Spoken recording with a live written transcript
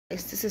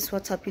This is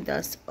what Happy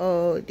does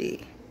all day.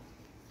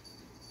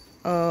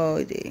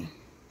 All day.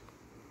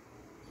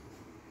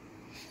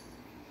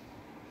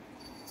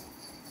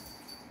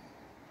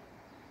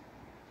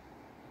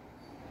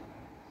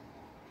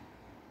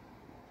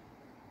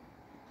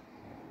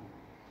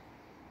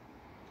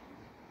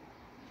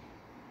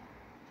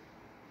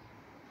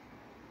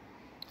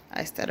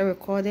 I started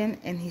recording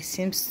and he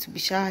seems to be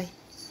shy.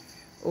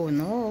 Oh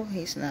no,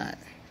 he's not.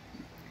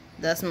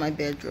 That's my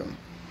bedroom.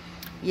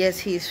 Yes,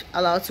 he's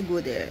allowed to go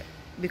there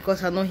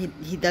because I know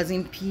he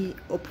doesn't pee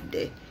up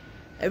there.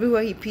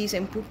 Everywhere he pees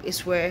and poop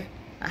is where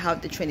I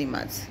have the training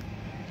mats.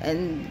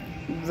 And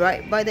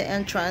right by the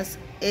entrance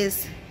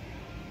is,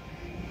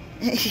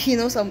 you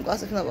know, some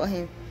gossiping about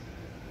him,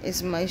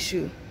 is my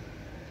shoe.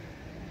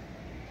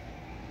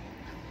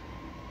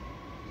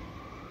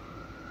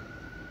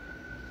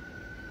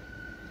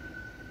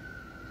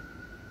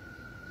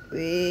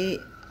 Wait.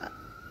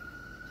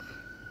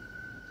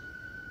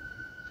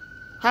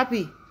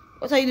 Happy,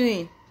 what are you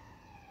doing?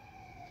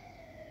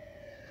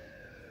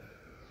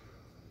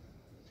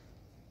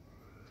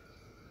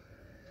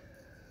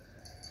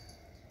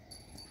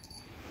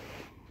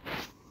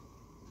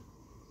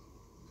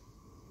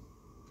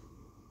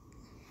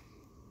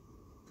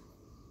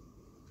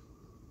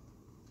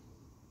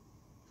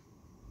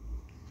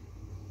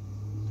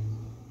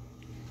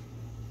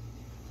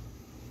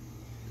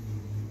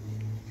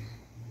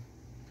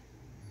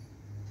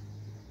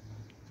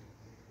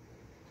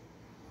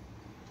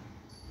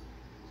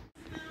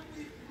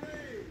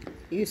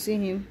 You see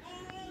him?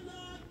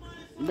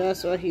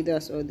 That's what he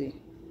does all day.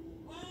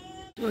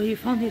 So he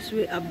found his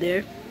way up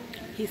there.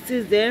 He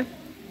sits there,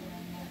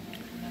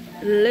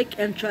 lick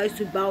and tries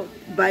to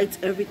bite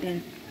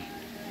everything.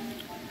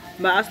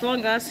 But as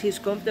long as he's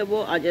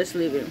comfortable, I just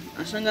leave him.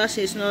 As long as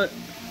he's not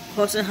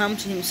causing harm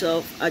to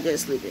himself, I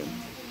just leave him.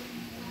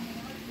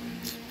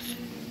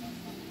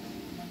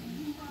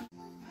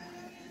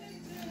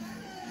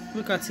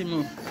 Look at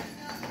him.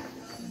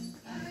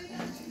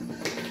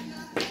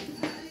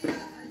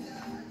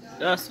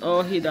 That's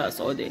all he does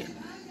all day.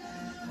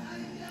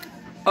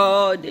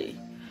 All day.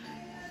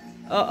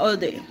 All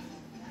day.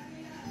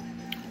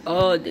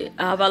 All day.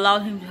 I have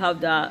allowed him to have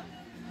that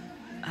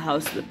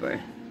house slipper.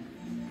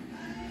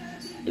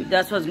 If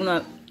that's what's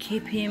gonna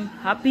keep him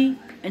happy,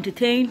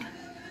 entertained,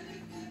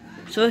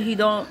 so he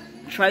don't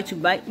try to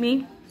bite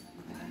me,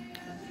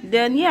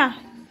 then yeah,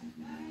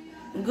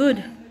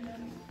 good.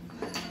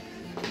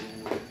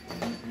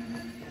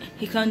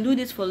 He can do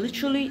this for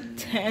literally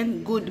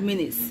 10 good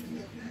minutes.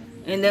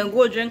 And then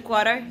go drink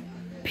water,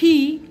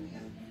 pee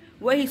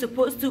where he's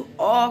supposed to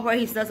or where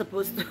he's not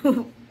supposed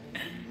to,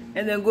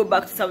 and then go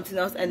back to something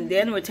else and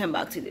then return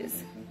back to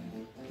this.